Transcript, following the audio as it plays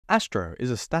Astro is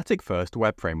a static-first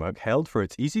web framework hailed for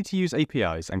its easy-to-use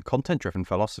APIs and content-driven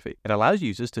philosophy. It allows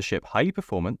users to ship highly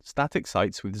performant, static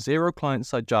sites with zero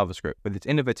client-side JavaScript, with its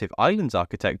innovative Islands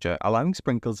architecture allowing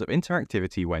sprinkles of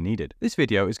interactivity where needed. This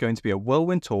video is going to be a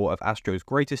whirlwind tour of Astro's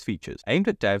greatest features, aimed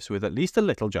at devs with at least a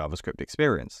little JavaScript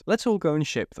experience. Let's all go and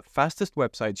ship the fastest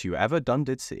websites you ever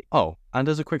did see. Oh, and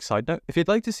as a quick side note, if you'd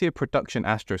like to see a production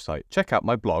Astro site, check out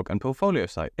my blog and portfolio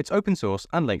site. It's open source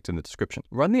and linked in the description.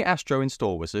 Run the Astro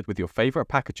install wizard with your favorite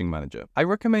packaging manager. I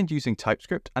recommend using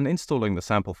TypeScript and installing the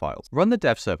sample files. Run the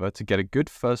dev server to get a good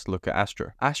first look at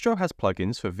Astro. Astro has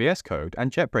plugins for VS Code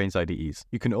and JetBrains IDEs.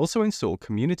 You can also install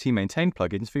community-maintained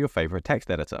plugins for your favorite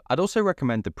text editor. I'd also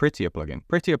recommend the Prettier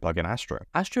plugin Astro.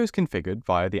 Astro is configured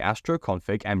via the Astro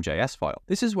config MJS file.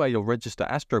 This is where you'll register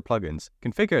Astro plugins,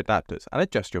 configure adapters, and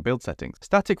adjust your build settings.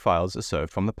 Static files are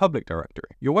served from the public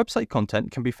directory. Your website content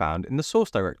can be found in the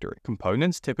source directory.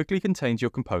 Components typically contains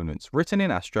your components written in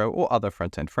Astro or other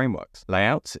front-end frameworks.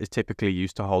 Layouts is typically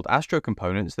used to hold Astro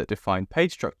components that define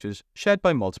page structures shared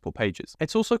by multiple pages.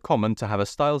 It's also common to have a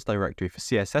styles directory for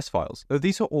CSS files, though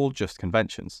these are all just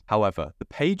conventions. However, the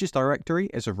pages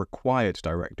directory is a required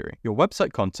directory. Your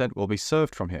website content will be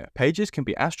served from here. Pages can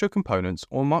be Astro components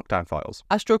or Markdown files.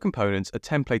 Astro components are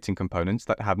templating components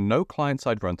that have no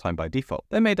client-side runtime by default.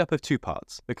 They're made up of two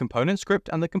parts, the component script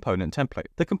and the component template.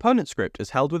 The component script is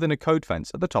held within a code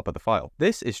fence at the top of the file.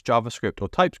 This is JavaScript or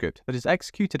TypeScript that is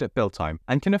executed at build time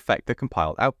and can affect the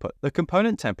compiled output. The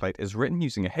component template is written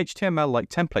using a HTML-like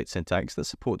template syntax that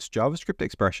supports JavaScript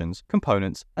expressions,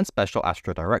 components, and special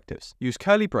Astro directives. Use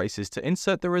curly braces to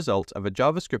insert the result of a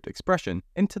JavaScript expression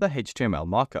into the HTML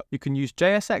markup. You can use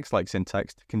JSX-like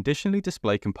syntax to conditionally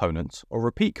display components or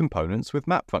repeat components with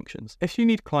map functions. If you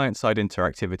need client-side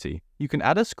interactivity, you can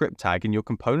add a script tag in your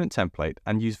component template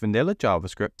and use vanilla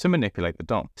JavaScript to manipulate the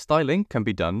DOM. Styling can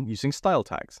be done using style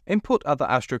tags. Import other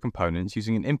Astro components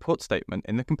using an import statement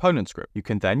in the component script. You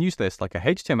can then use this like a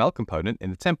HTML component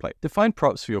in the template. Define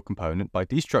props for your component by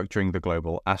destructuring the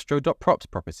global astro.props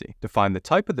property. Define the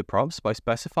type of the props by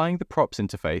specifying the props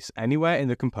interface anywhere in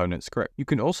the component script. You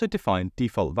can also define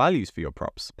default values for your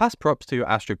props. Pass props to your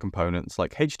Astro components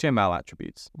like HTML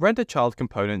attributes. Render child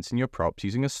components in your props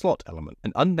using a slot element.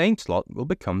 An unnamed slot will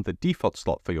become the default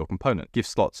slot for your component. Give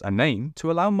slots a name to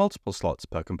allow multiple slots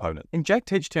per component. Inject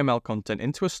HTML content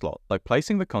into a slot by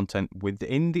placing the content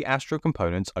within the Astro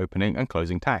component's opening and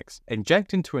closing tags.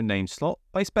 Inject into a named slot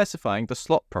by specifying the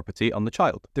slot property on the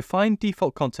child. Define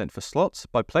default content for slots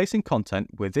by placing content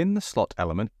within the slot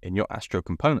element in your Astro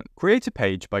component. Create a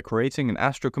page by creating an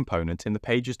Astro component in the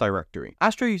pages directory.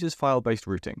 Astro uses file-based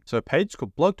routing, so a page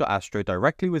called blog.astro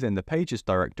directly within the pages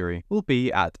directory will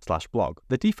be at /blog.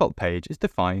 The default page is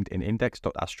defined in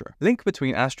index.astro. Link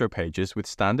between Astro pages with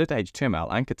standard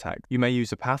HTML anchor tag. You may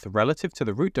use a path relative to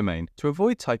the root domain to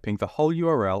avoid typing the whole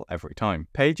URL every time.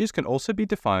 Pages can also be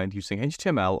defined using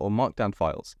HTML or Markdown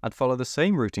files and follow the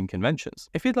same routing conventions.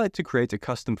 If you'd like to create a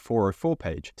custom 404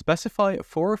 page, specify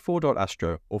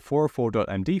 404.astro or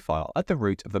 404.md file at the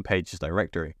root of the pages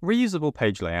directory. Reusable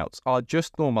page layouts are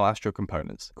just normal Astro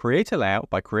components. Create a layout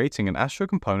by creating an Astro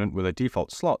component with a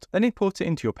default slot, then import it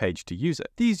into your page to use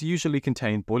it. These usually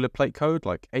contain boilerplate code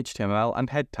like HTML and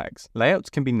head tags. Layouts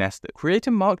can be nested. Create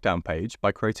a Markdown page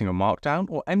by creating a Markdown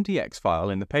or MDX file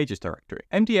in the pages directory.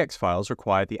 MDX files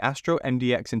require the Astro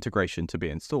MDX integration to be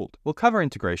installed. We'll cover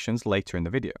integrations later in the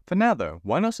video. For now though,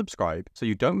 why not subscribe so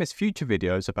you don't miss future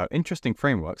videos about interesting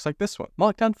frameworks like this one.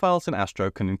 Markdown files in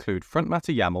Astro can include front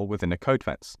matter YAML within a code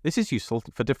fence. This is useful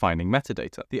for defining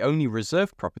metadata. The only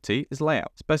reserved property is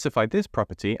layout. Specify this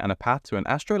property and a path to an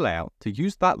Astro layout to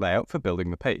use that layout for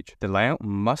building the page. The layout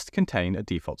must contain a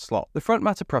default slot. The front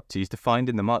matter properties defined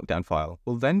in the Markdown file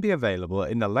will then be available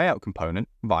in the layout component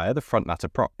via the front matter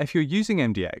prop. If you're using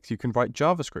MDX, you can write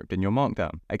JavaScript in your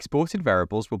Markdown. Exported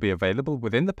variables will be available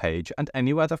within the page and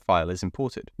anywhere the file is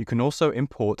imported. You can also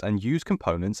import and use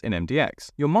components in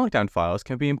MDX. Your Markdown files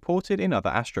can be imported in other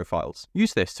Astro files.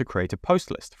 Use this to create a post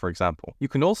list, for example. You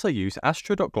can also use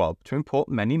astro.glob to import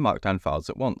many Markdown files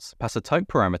at once. Pass a type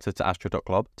parameter to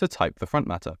astro.glob to type the front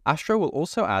matter. Astro will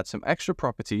also add some extra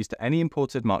properties to any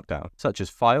imported Markdown, such as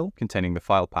file, containing the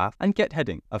file path, and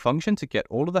getHeading, a function to get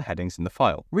all of the headings in the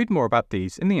file. Read more about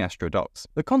these in the Astro docs.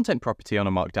 The content property on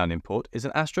a Markdown import is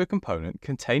an Astro component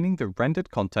containing the the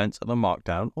rendered contents of a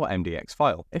Markdown or MDX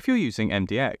file. If you're using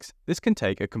MDX, this can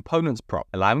take a components prop,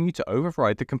 allowing you to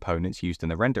override the components used in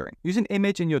the rendering. Use an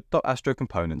image in your .astro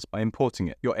components by importing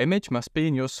it. Your image must be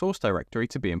in your source directory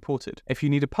to be imported. If you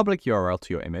need a public URL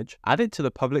to your image, add it to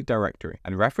the public directory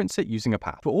and reference it using a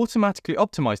path. For automatically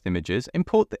optimized images,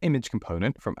 import the image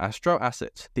component from Astro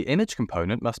Assets. The image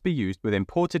component must be used with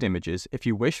imported images if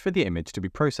you wish for the image to be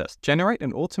processed. Generate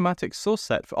an automatic source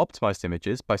set for optimized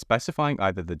images by specifying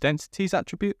either the densities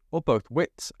attribute or both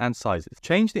widths and sizes.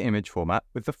 Change the image format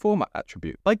with the format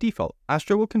attribute. By default,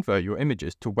 Astro will convert your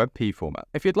images to WebP format.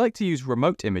 If you'd like to use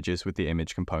remote images with the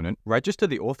image component, register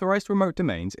the authorized remote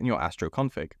domains in your Astro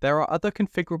config. There are other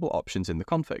configurable options in the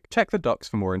config. Check the docs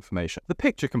for more information. The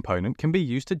picture component can be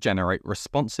used to generate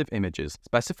responsive images.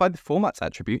 Specify the formats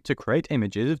attribute to create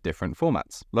images of different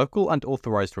formats. Local and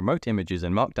authorized remote images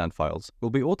and Markdown files will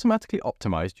be automatically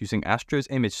optimized using Astro's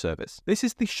image service. This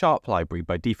is the Sharp library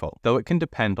by default, though it can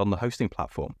depend on the hosting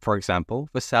platform. For example,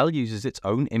 Vercel uses its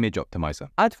own image optimizer.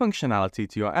 Add functionality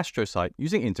to your Astro site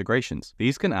using integrations.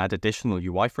 These can add additional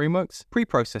UI frameworks,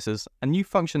 preprocessors, and new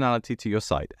functionality to your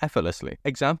site effortlessly.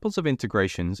 Examples of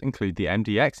integrations include the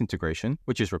MDX integration,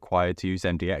 which is required to use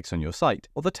MDX on your site,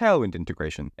 or the Tailwind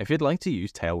integration, if you'd like to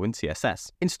use Tailwind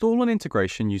CSS. Install an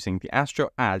integration using the Astro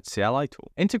Add CLI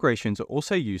tool. Integrations are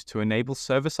also used to enable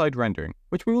server-side rendering,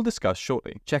 which we will discuss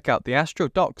shortly. Check out the Astro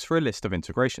docs for a list of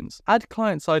integrations. Add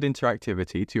client-side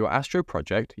interactivity to your Astro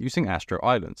project using Astro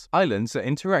Islands. Islands are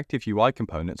interactive UI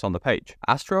components on the page.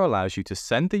 Astro allows you to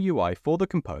send the UI for the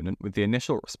component with the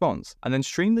initial response, and then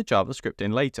stream the JavaScript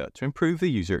in later to improve the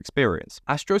user experience.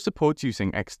 Astro supports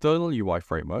using external UI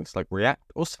frameworks like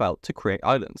React or Svelte to create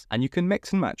islands, and you can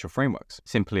mix and match your frameworks.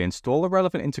 Simply install a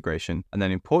relevant integration and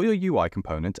then import your UI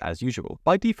component as usual.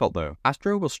 By default though,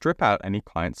 Astro will strip out any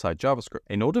client-side JavaScript.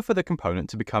 In order for the component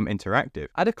to become interactive,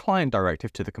 add a client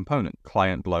directive to the component.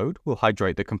 Client load will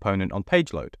hydrate the component on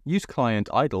page load. Use client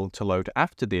idle to load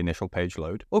after the initial page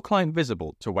load, or client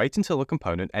visible to wait until a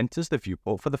component enters the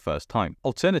viewport for the first time.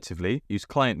 Alternatively, use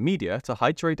client media to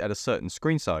hydrate at a certain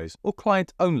screen size, or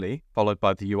client only followed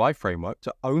by the UI framework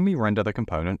to only render the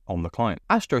component on the client.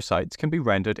 Astro sites can be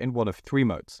rendered in one of three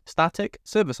modes: static,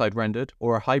 server-side rendered,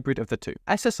 or a hybrid of the two.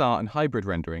 SSR and hybrid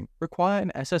rendering require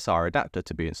an SSR adapter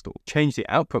to be installed. Change the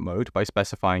output mode by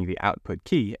specifying the output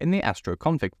key in the Astro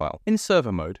config file. In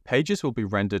server mode, pages will be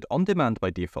rendered on demand by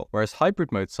default, whereas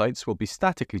hybrid mode sites will be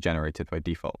statically generated by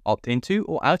default. Opt into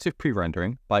or out of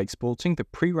pre-rendering by exporting the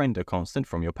pre-render constant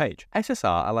from your page.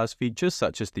 SSR allows features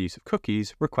such as the use of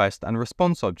cookies, request and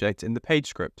response objects in the page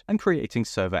script, and creating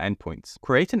server endpoints.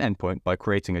 Create an endpoint by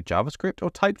creating a JavaScript or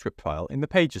TypeScript file in the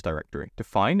pages directory.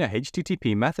 Define a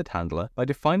HTTP method handler by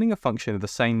defining a function of the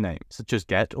same name, such as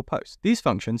get or post. These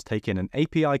functions take in an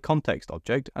API context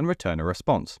object and return a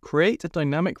response. Create a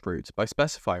dynamic route by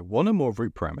specifying one or more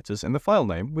route parameters in the file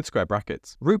name with square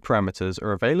brackets. Route parameters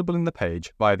are available in the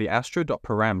page via the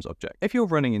astro.params object. If you're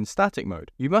running in static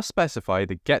mode, you must specify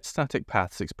the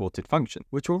getStaticPaths exported function,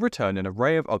 which will return an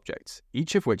array of objects,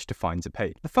 each of which defines a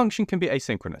page. The function can be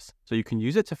asynchronous, so you can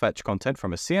use it to fetch content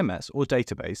from a CMS or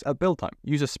database at build time.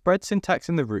 Use a spread syntax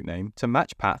in the route name to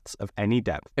match paths of any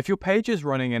depth. If your page is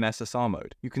running in SSR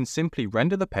mode, you can simply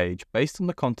render the page based on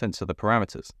the contents of the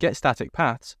parameters.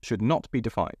 GetStaticPaths should not be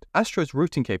defined. Astro's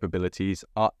routing capabilities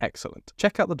are excellent.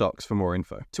 Check out the docs for more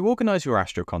info. To organize your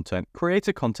Astro content, create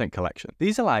a content collection.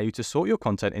 These allow you to sort your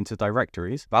content into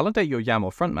directories, validate your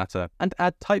YAML front matter, and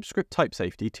add TypeScript type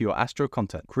safety to your Astro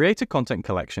content. Create a content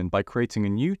collection by creating a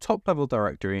new top-level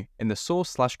directory in the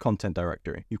source/content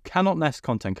directory. You cannot nest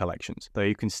content collections, though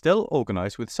you can still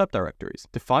organize with subdirectories.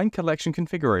 Define collection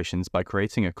configurations by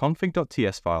creating a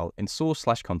config.ts file in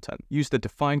source/content. Use the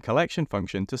define collection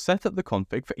function to set up the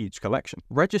config for each collection.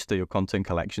 Register your content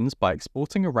collections by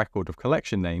exporting a record of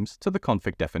collection names to the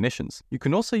config definitions. You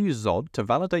can also use Zod to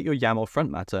validate your YAML front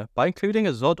matter by including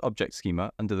a Zod object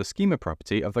schema under the schema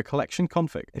property of the collection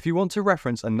config. If you want to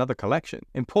reference another collection,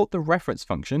 import the reference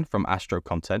function from Astro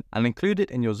content and include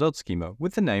it in your Zod schema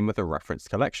with the name of the referenced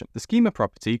collection. The schema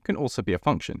property can also be a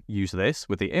function. Use this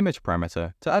with the image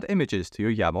parameter to add images to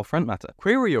your YAML front matter.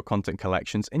 Query your content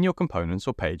collections in your components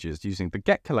or pages using the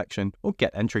getCollection or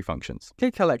getEntry functions.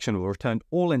 GetCollection will return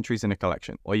all entries in a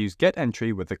collection, or use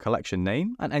getEntry with the collection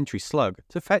name and entry slug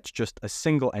to fetch just a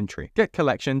single entry.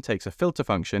 GetCollection takes a filter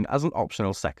function as an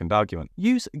optional second argument.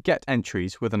 Use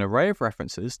getEntries with an array of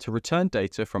references to return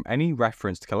data from any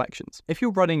referenced collections. If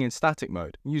you're running in static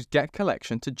mode, use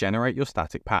getCollection to generate your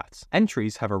static paths.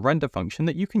 Entries have a render function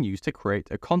that you can use to create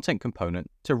a content component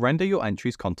to render your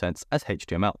entries' contents as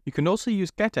HTML. You can also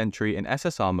use getEntry in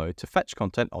SSR mode to fetch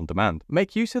content on demand.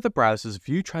 Make use of the browser's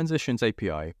View Transitions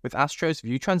API with Astro's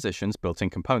View Transitions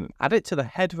built-in component. Add it to the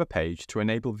head of a page to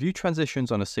enable view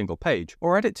transitions on a single page,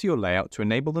 or add it to your layout to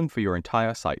enable them for your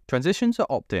entire site. Transitions are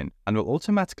opt-in and will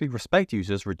automatically respect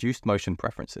users' reduced motion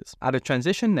preferences. Add a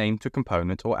transition name to a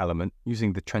component or element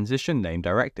using the transition name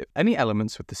directive. Any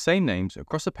elements with the same names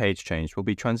across a page change will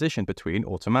be transitioned between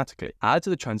automatically. Add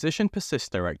the transition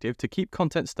persist directive to keep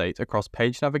content state across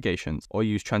page navigations, or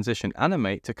use transition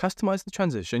animate to customize the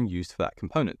transition used for that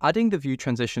component. Adding the view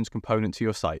transitions component to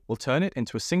your site will turn it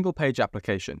into a single page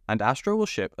application, and Astro will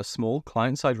ship a small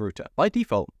client-side router. By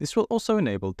default, this will also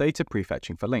enable data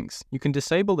prefetching for links. You can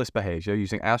disable this behavior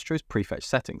using Astro's prefetch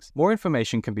settings. More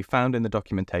information can be found in the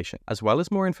documentation, as well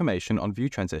as more information on view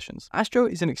transitions. Astro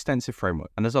is an extensive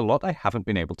framework, and there's a lot I haven't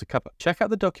been able to cover. Check out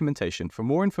the documentation for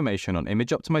more information on image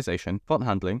optimization, font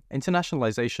handling,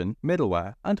 internationalization,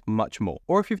 middleware, and much more.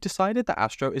 Or if you've decided that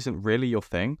Astro isn't really your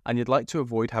thing, and you'd like to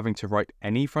avoid having to write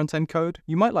any front-end code,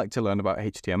 you might like to learn about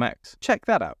HTMX. Check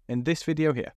that out in this video here.